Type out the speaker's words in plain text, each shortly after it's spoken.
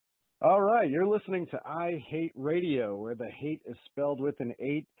All right, you're listening to iH8Radio, where the hate is spelled with an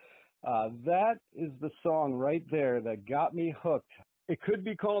 8. That is the song right there that got me hooked. It could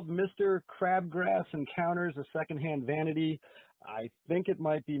be called Mr. Crabgrass Encounters a Secondhand Vanity. I think it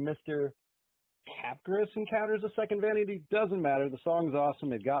might be Mr. Capgrass Encounters a Second Vanity. Doesn't matter. The song's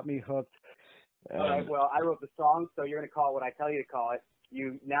awesome. It got me hooked. All right, well, I wrote the song, so you're going to call it what I tell you to call it.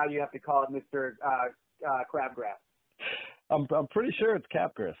 Now you have to call it Mr. Crabgrass. I'm pretty sure it's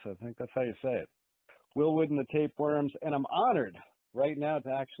Capgrass. I think that's how you say it. Will Wood and the Tapeworms, and I'm honored right now to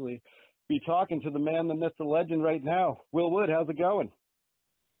actually be talking to the man, the myth, the legend right now. Will Wood, how's it going?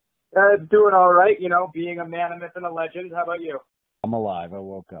 Doing all right, being a man, a myth, and a legend. How about you? I'm alive. I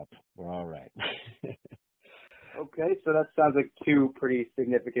woke up. We're all right. Okay, so that sounds like two pretty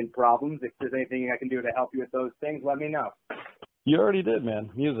significant problems. If there's anything I can do to help you with those things, let me know. You already did, man.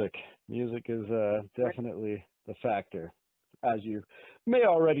 Music is definitely the factor. As you may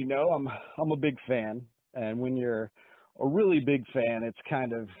already know, I'm a big fan, and when you're a really big fan, it's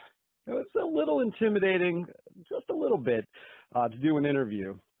kind of it's a little intimidating, just a little bit, to do an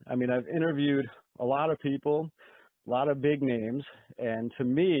interview. I mean, I've interviewed a lot of people, a lot of big names, and to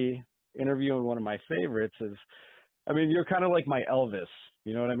me, interviewing one of my favorites is, I mean, you're kind of like my Elvis.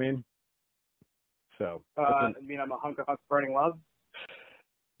 You know what I mean? So. I mean, I'm a hunk of burning love.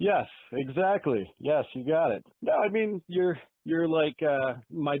 Yes, exactly. Yes, you got it. No, I mean, you're like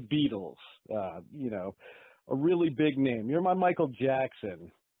my Beatles, a really big name. You're my Michael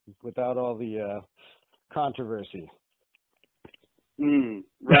Jackson without all the controversy.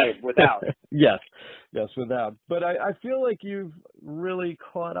 Right, without. Yes, without. But I feel like you've really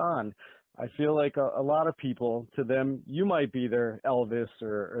caught on. I feel like a lot of people, to them, you might be their Elvis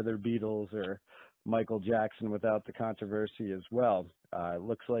or their Beatles or Michael Jackson without the controversy as well. It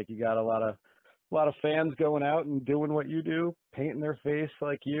looks like you got a lot of fans going out and doing what you do, painting their face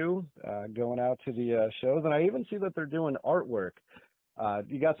like you, going out to the shows, and I even see that they're doing artwork.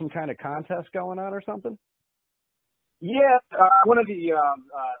 You got some kind of contest going on or something? Yeah, one of the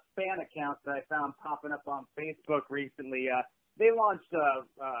fan accounts that I found popping up on Facebook recently, they launched a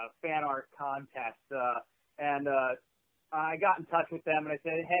fan art contest, and I got in touch with them and I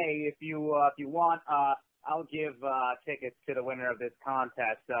said, hey, if you want, I'll give tickets to the winner of this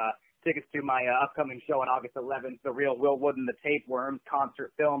contest. Tickets to my upcoming show on August 11th, The Real Will Wood and the Tapeworms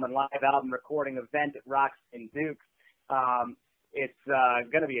concert, film, and live album recording event at Roxy and Dukes. It's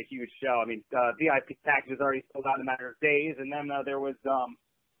going to be a huge show. I mean, VIP package is already sold out in a matter of days, and then there was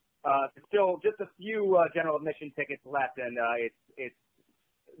still just a few general admission tickets left, and it's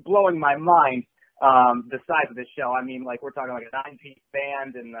blowing my mind. The size of this show. I mean, like, we're talking like a 9-piece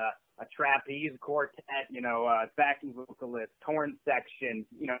band and a trapeze quartet, backing vocalist, horn section,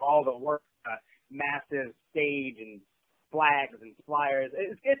 all the work, massive stage and flags and flyers.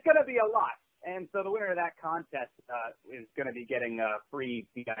 It's going to be a lot. And so the winner of that contest is going to be getting a free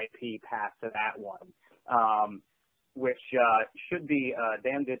VIP pass to that one, which should be a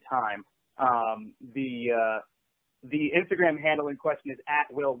damn good time. The Instagram handle in question is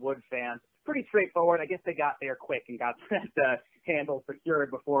 @WillWoodFans. Pretty straightforward. I guess they got there quick and got that handle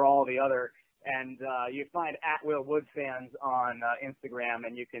secured before all the other. And you find @WillWoodFans on Instagram,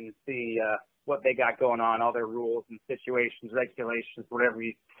 and you can see what they got going on, all their rules and situations, regulations, whatever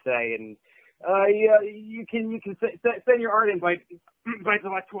you say. And you can send your art in by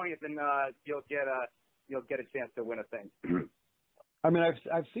July 20th, and you'll get a chance to win a thing. I mean,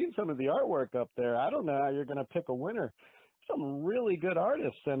 I've seen some of the artwork up there. I don't know how you're going to pick a winner. Some really good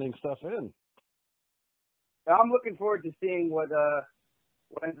artists sending stuff in. I'm looking forward to seeing what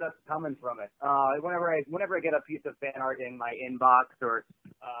ends up coming from it. Whenever I get a piece of fan art in my inbox or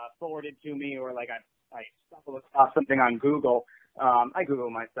forwarded to me, or like I stumble across something on Google, I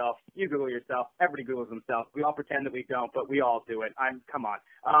Google myself. You Google yourself. Everybody Googles themselves. We all pretend that we don't, but we all do it. Come on.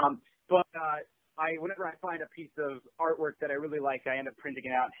 Whenever I find a piece of artwork that I really like, I end up printing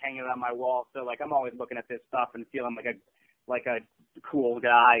it out and hanging it on my wall. So like, I'm always looking at this stuff and feeling like a cool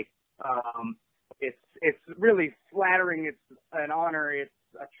guy. It's really flattering. It's an honor. It's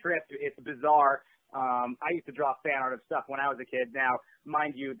a trip. It's bizarre. I used to draw fan art of stuff when I was a kid. Now,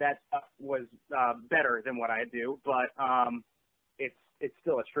 mind you, that stuff was better than what I do, but it's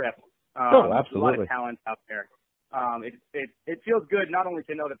still a trip. Oh, absolutely. A lot of talent out there. It feels good not only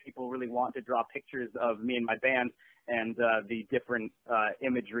to know that people really want to draw pictures of me and my band and the different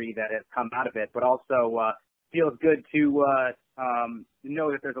imagery that has come out of it, but also feels good to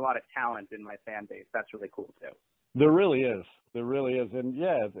know that there's a lot of talent in my fan base. That's really cool too. There really is. And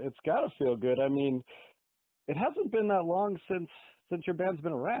yeah, it's got to feel good. I mean, it hasn't been that long since your band's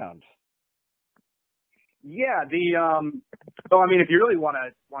been around. Yeah, so I mean, if you really want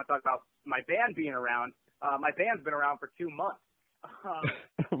to talk about my band being around, my band's been around for 2 months.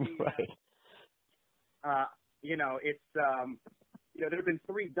 Right. You know, it's there have been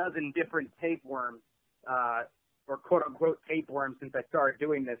 36 different tapeworms, or quote unquote tapeworms, since I started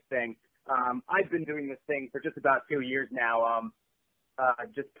doing this thing. I've been doing this thing for just about 2 years now.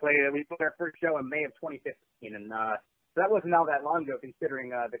 We played our first show in May of 2015, and so that wasn't all that long ago, considering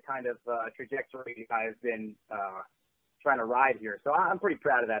the kind of trajectory I've been trying to ride here. So I'm pretty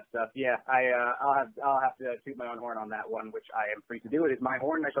proud of that stuff. Yeah, I'll have to toot my own horn on that one, which I am free to do. It is my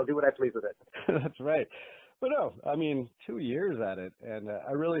horn, and I shall do what I please with it. That's right. But no, I mean, 2 years at it, and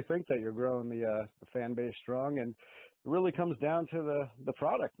I really think that you're growing the fan base strong, and it really comes down to the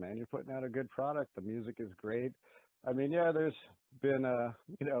product, man. You're putting out a good product. The music is great. I mean, yeah, there's been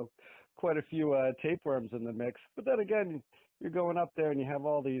quite a few tapeworms in the mix, but then again, you're going up there and you have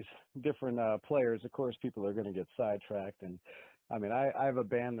all these different players. Of course, people are going to get sidetracked, and I mean, I have a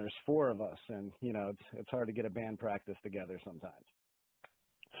band. There's 4 of us, and it's hard to get a band practice together sometimes.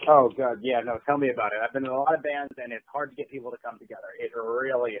 Oh God, yeah, no, tell me about it. I've been in a lot of bands, and it's hard to get people to come together. It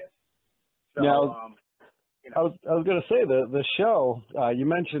really is. So, now, I was going to say the show. You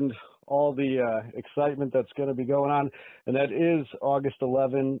mentioned all the excitement that's going to be going on, and that is August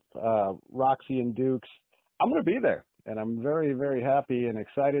 11th, Roxy and Dukes. I'm going to be there, and I'm very, very happy and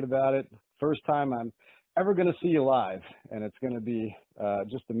excited about it. First time I'm ever going to see you live, and it's going to be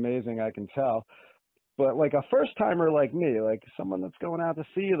just amazing, I can tell. But like a first-timer like me, like someone that's going out to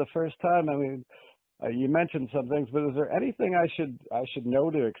see you the first time, I mean, you mentioned some things, but is there anything I should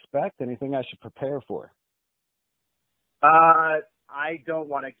know to expect, anything I should prepare for? I don't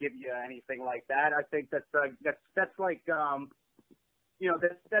want to give you anything like that. I think that's like that's like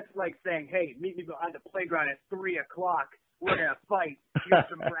saying, hey, meet me behind the playground at 3 o'clock. We're gonna fight. Here's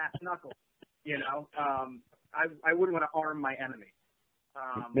some brass knuckles. I wouldn't want to arm my enemy.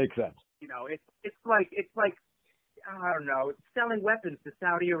 Makes sense. It's like I don't know, selling weapons to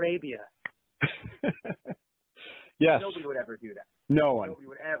Saudi Arabia. Yes. Nobody would ever do that. No one. Nobody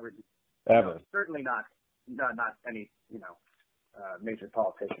would ever do that. Ever. No, certainly not any major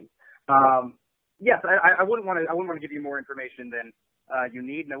politician. Yes, I wouldn't want to give you more information than you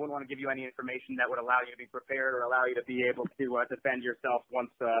need, and I wouldn't want to give you any information that would allow you to be prepared or allow you to be able to defend yourself once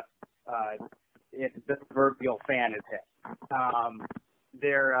the proverbial fan is hit.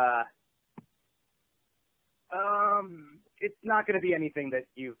 It's not going to be anything that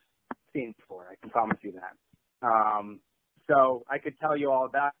you've seen before. I can promise you that. So I could tell you all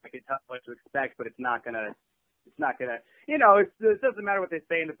about it. I could tell you what to expect, but it's not gonna. It doesn't matter what they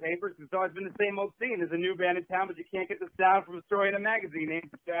say in the papers. It's always been the same old scene. There's a new band in town, but you can't get the sound from a story in a magazine named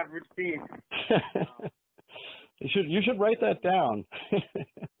The Average Scene. You should write that down.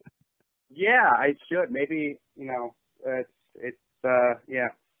 Yeah, I should. Maybe yeah.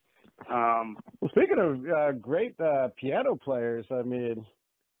 Well, speaking of great piano players, I mean,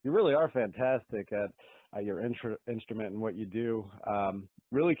 you really are fantastic at your instrument and what you do.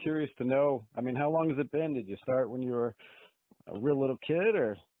 Really curious to know, I mean, how long has it been? Did you start when you were a real little kid,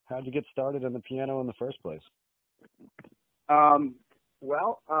 or how did you get started on the piano in the first place?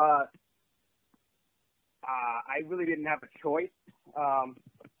 Well, I really didn't have a choice.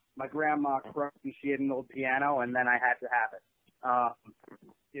 My grandma croaked and she had an old piano, and then I had to have it.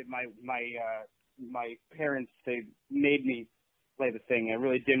 My parents, they made me play the thing. I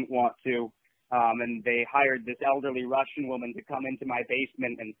really didn't want to. And they hired this elderly Russian woman to come into my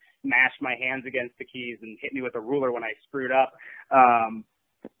basement and mash my hands against the keys and hit me with a ruler when I screwed up. I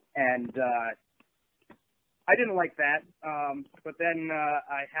didn't like that. But then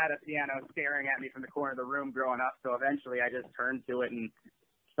I had a piano staring at me from the corner of the room growing up, so eventually I just turned to it and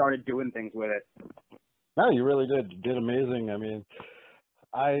started doing things with it. No, you really did. You did amazing. I mean,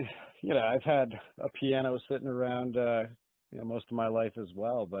 I've had a piano sitting around most of my life as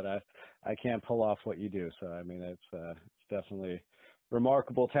well, but I can't pull off what you do. So I mean, it's definitely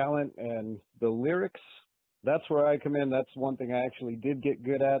remarkable talent, and the lyrics, that's where I come in. That's one thing I actually did get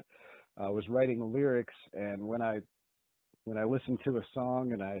good at, was writing the lyrics. And when I listen to a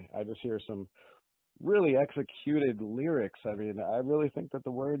song and I just hear some really executed lyrics, I mean, I really think that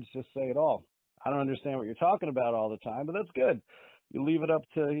the words just say it all. I don't understand what you're talking about all the time, but that's good. You leave it up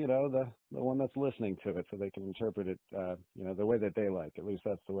to, the one that's listening to it so they can interpret it, the way that they like. At least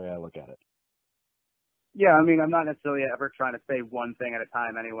that's the way I look at it. Yeah, I mean, I'm not necessarily ever trying to say one thing at a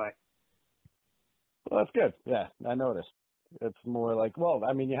time anyway. Well, that's good. Yeah, I noticed. It's more like, well,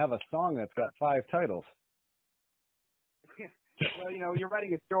 I mean, you have a song that's got 5 titles. Well, you're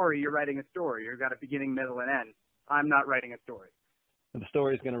writing a story. You've got a beginning, middle, and end. I'm not writing a story. The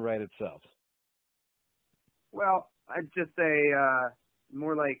story's going to write itself. Well, I'd just say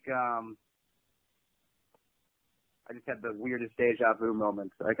more like I just had the weirdest deja vu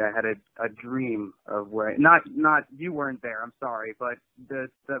moment. Like I had a dream of where not you weren't there. I'm sorry, but the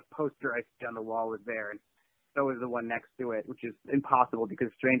poster I see on the wall was there, and so was the one next to it, which is impossible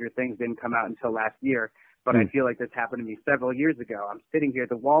because Stranger Things didn't come out until last year. But I feel like this happened to me several years ago. I'm sitting here.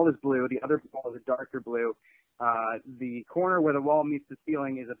 The wall is blue. The other wall is a darker blue. The corner where the wall meets the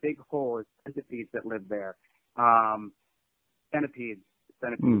ceiling is a big hole. It's centipedes that live there. Centipedes.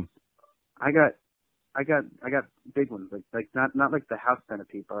 I got big ones, like not like the house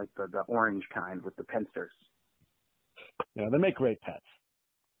centipede, but like the orange kind with the pincers. Yeah, they make great pets.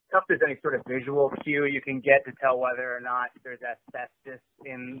 If there's any sort of visual cue you can get to tell whether or not there's asbestos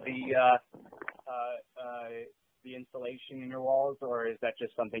in the insulation in your walls, or is that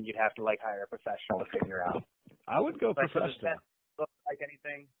just something you'd have to like hire a professional to figure out? I would go like, professional. Does that look like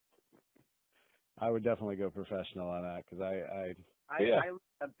anything? I would definitely go professional on that because I live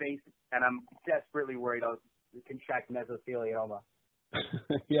in a basement and I'm desperately worried I'll contract mesothelioma.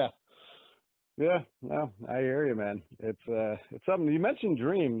 Yeah. Yeah, no, I hear you, man. It's something. You mentioned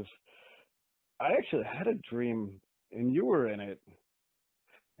dreams. I actually had a dream, and you were in it.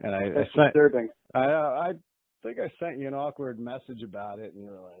 And That's disturbing. I think I sent you an awkward message about it, and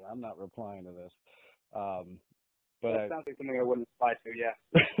you were like, "I'm not replying to this." But that sounds like something I wouldn't reply to. Yeah.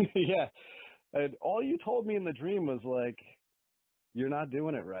 Yeah. And all you told me in the dream was like, "You're not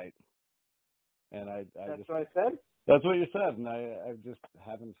doing it right." And That's what I said. That's what you said, and I just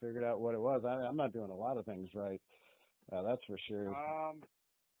haven't figured out what it was. I'm not doing a lot of things right. That's for sure.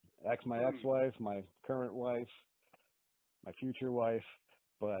 My ex-wife, my current wife, my future wife,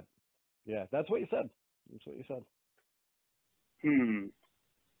 but yeah, that's what you said. That's what you said.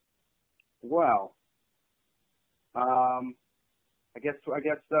 Well, I guess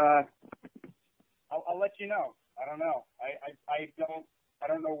I'll let you know. I don't know. I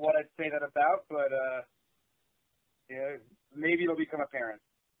don't know what I'd say that about, but yeah, maybe it'll become apparent.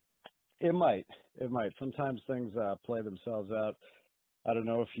 It might. Sometimes things play themselves out. I don't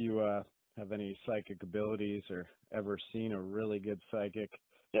know if you have any psychic abilities or ever seen a really good psychic.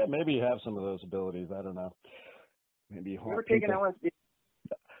 Yeah, maybe you have some of those abilities. I don't know. Maybe you ever taken LSD?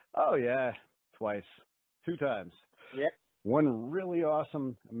 Oh, yeah. Twice. 2 times. Yeah. One really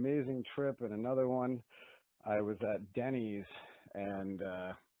awesome, amazing trip, and another one I was at Denny's, and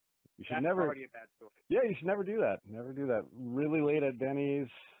you should never. Already a bad story. Yeah, you should never do that. Never do that. Really late at Denny's,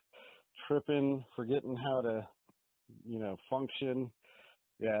 tripping, forgetting how to, function.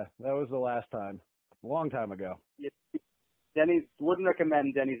 Yeah, that was the last time. A long time ago. Yeah. Denny's, wouldn't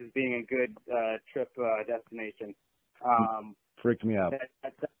recommend Denny's as being a good trip destination. Freaked me out.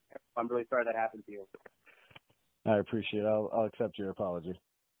 I'm really sorry that happened to you. I appreciate it. I'll accept your apology.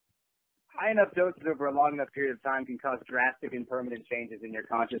 High enough doses over a long enough period of time can cause drastic and permanent changes in your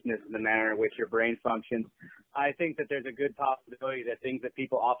consciousness and the manner in which your brain functions. I think that there's a good possibility that things that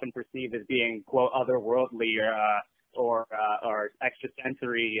people often perceive as being, quote, otherworldly or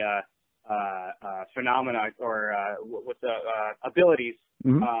extrasensory phenomena or with the abilities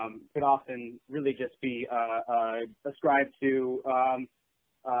could often really just be ascribed to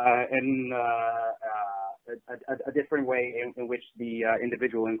a different way in which the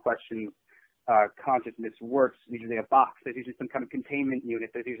individual in question consciousness works. There's usually a box. There's usually some kind of containment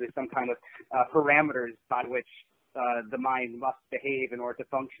unit. There's usually some kind of parameters by which the mind must behave in order to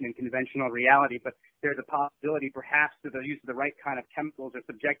function in conventional reality. But there's a possibility, perhaps, through the use of the right kind of chemicals or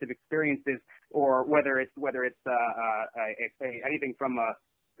subjective experiences, or whether it's anything from an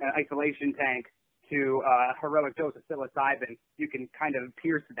isolation tank to a heroic dose of psilocybin, you can kind of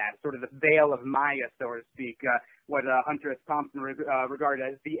pierce that, sort of the veil of Maya, so to speak, what Hunter S. Thompson regarded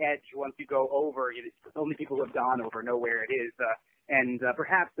as the edge. Once you go over, only people who have gone over know where it is. And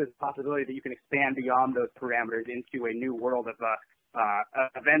perhaps there's a possibility that you can expand beyond those parameters into a new world of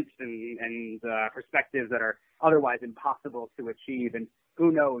events and perspectives that are otherwise impossible to achieve. And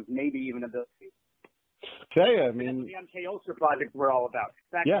who knows, maybe even abilities. Okay, I mean, the MK Ultra projects were all about.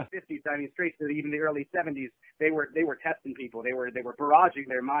 Back in the 50s, I mean, straight to even the early 70s, they were testing people. They were barraging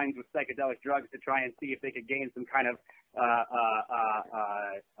their minds with psychedelic drugs to try and see if they could gain some kind of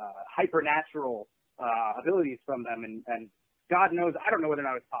hypernatural abilities from them. And God knows, I don't know whether or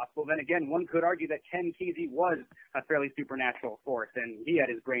not it was possible. Then again, one could argue that Ken Kesey was a fairly supernatural force, and he had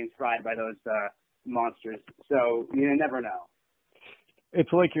his brains fried by those monsters. So you never know.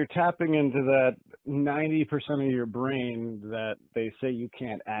 It's like you're tapping into that 90% of your brain that they say you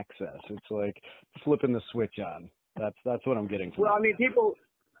can't access. It's like flipping the switch on. That's what I'm getting from. Well, I mean, people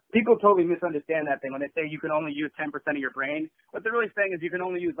People totally misunderstand that thing when they say you can only use 10% of your brain. What they're really saying is you can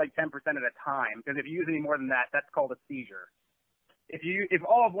only use like 10% at a time, because if you use any more than that, that's called a seizure. If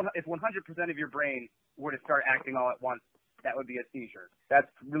 100% of your brain were to start acting all at once, that would be a seizure.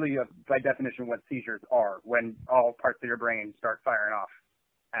 That's really, by definition, what seizures are, when all parts of your brain start firing off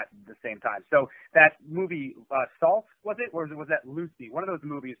at the same time. So that movie, Salt, was it? Or was that Lucy? One of those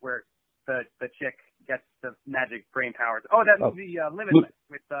movies where the chick gets the magic brain powers. Oh, that movie, Limitless,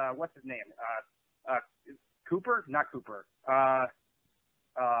 with, what's his name? Cooper? Not Cooper.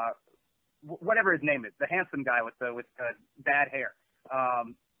 Whatever his name is, the handsome guy with the bad hair.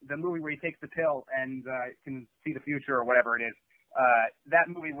 The movie where he takes the pill and can see the future or whatever it is. That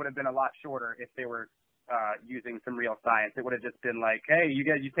movie would have been a lot shorter if they were using some real science. It would have just been like, hey, you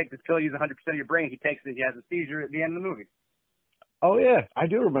take this pill, use 100% of your brain. He takes it, he has a seizure at the end of the movie. Oh yeah, I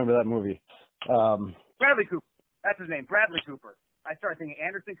do remember that movie. Bradley Cooper, that's his name, Bradley Cooper. I started thinking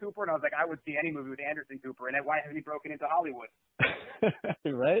Anderson Cooper, and I was like, I would see any movie with Anderson Cooper, and why hasn't he broken into Hollywood?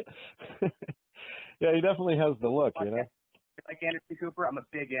 Right? Yeah, he definitely has the look, you know? Like Anderson Cooper, I'm a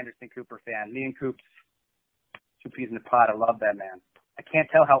big Anderson Cooper fan. Me and Coops, two peas in a pod. I love that man. I can't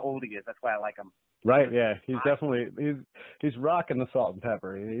tell how old he is. That's why I like him. Right, yeah. He's definitely, he's rocking the salt and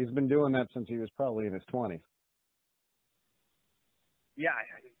pepper. He's been doing that since he was probably in his 20s. Yeah,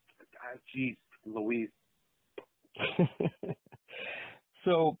 geez, Louise.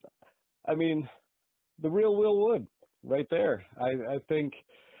 So, I mean, the real Will Wood, right there. I think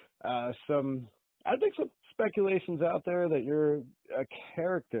some speculations out there that you're a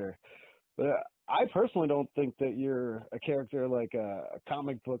character, but I personally don't think that you're a character like a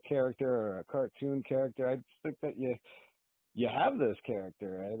comic book character or a cartoon character. I just think that you have this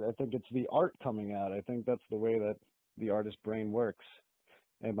character. I think it's the art coming out. I think that's the way that the artist brain works.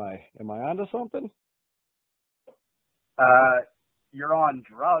 Am I onto something? You're on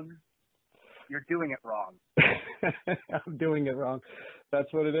drugs. You're doing it wrong. I'm doing it wrong.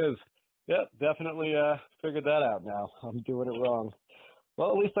 That's what it is. Yep, definitely figured that out now. I'm doing it wrong. Well,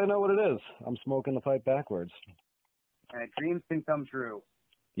 at least I know what it is. I'm smoking the pipe backwards. And dreams can come true.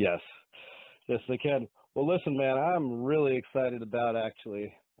 Yes. Yes, they can. Well, listen, man, I'm really excited about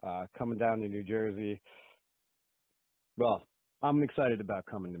actually coming down to New Jersey. Well, I'm excited about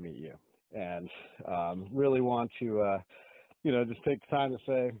coming to meet you, and really want to, just take the time to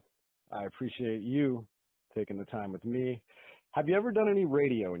say I appreciate you taking the time with me. Have you ever done any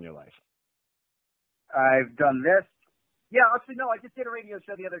radio in your life? I've done this. Yeah, actually, no, I just did a radio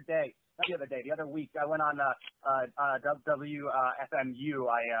show the other week. I went on WFMU.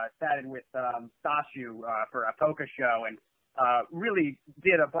 I chatted with Stashu for a poker show, and really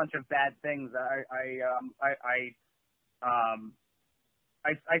did a bunch of bad things.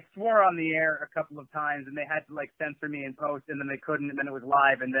 I swore on the air a couple of times, and they had to censor me in post, and then they couldn't, and then it was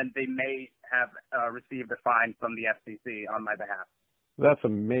live, and then they may have received a fine from the FCC on my behalf. That's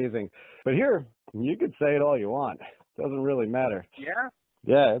amazing. But here, you could say it all you want. It doesn't really matter. Yeah?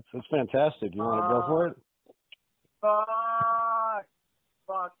 Yeah, it's fantastic. You want to go for it?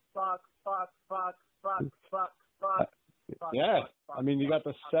 Fuck. Yeah. I mean, you got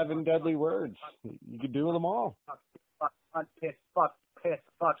the 7 deadly words. You could do them all. Fuck, piss, fuck,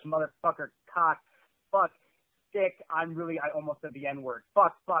 motherfucker, cock, fuck, dick. I almost said the N-word.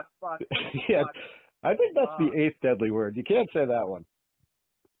 Fuck. Yeah. Fuck. I think that's the 8th deadly word. You can't say that one.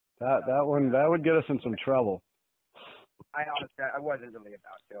 That would get us in some trouble. I wasn't really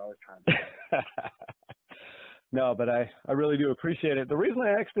about to. I was trying to. No, but I really do appreciate it. The reason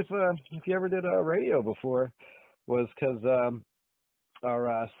I asked if you ever did radio before was because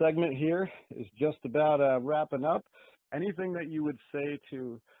our segment here is just about wrapping up. Anything that you would say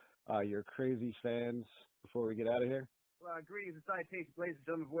to your crazy fans before we get out of here? Well, greetings, salutations, ladies and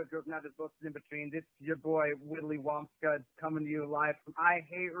gentlemen, boys, girls, now there's books in between. This is your boy, Whitley Wompska, coming to you live from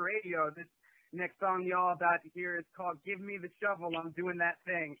iH8Radio. This next song y'all about to hear is called Give Me the Shovel. I'm doing that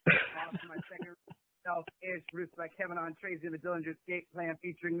thing. My second self-ish, produced by Kevin on Tracy and the Dillinger Escape Plan,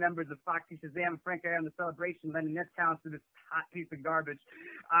 featuring members of Foxy Shazam and Frank I Am the Celebration, lending net counts to this hot piece of garbage.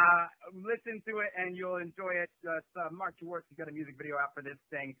 Listen to it and you'll enjoy it. Mark your work. He's got a music video out for this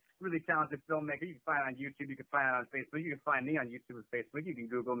thing. Really talented filmmaker. You can find it on YouTube. You can find it on Facebook. You can find me on YouTube and Facebook. You can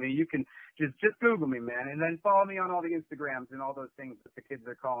Google me. You can just Google me, man. And then follow me on all the Instagrams and all those things that the kids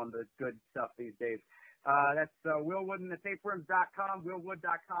are calling the good stuff these days. That's Will Wood and the Tapeworms.com,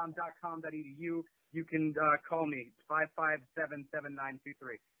 willwood.com.edu. You can call me,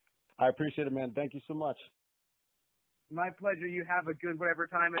 557-7923. I appreciate it, man. Thank you so much. My pleasure. You have a good whatever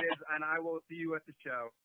time it is, and I will see you at the show.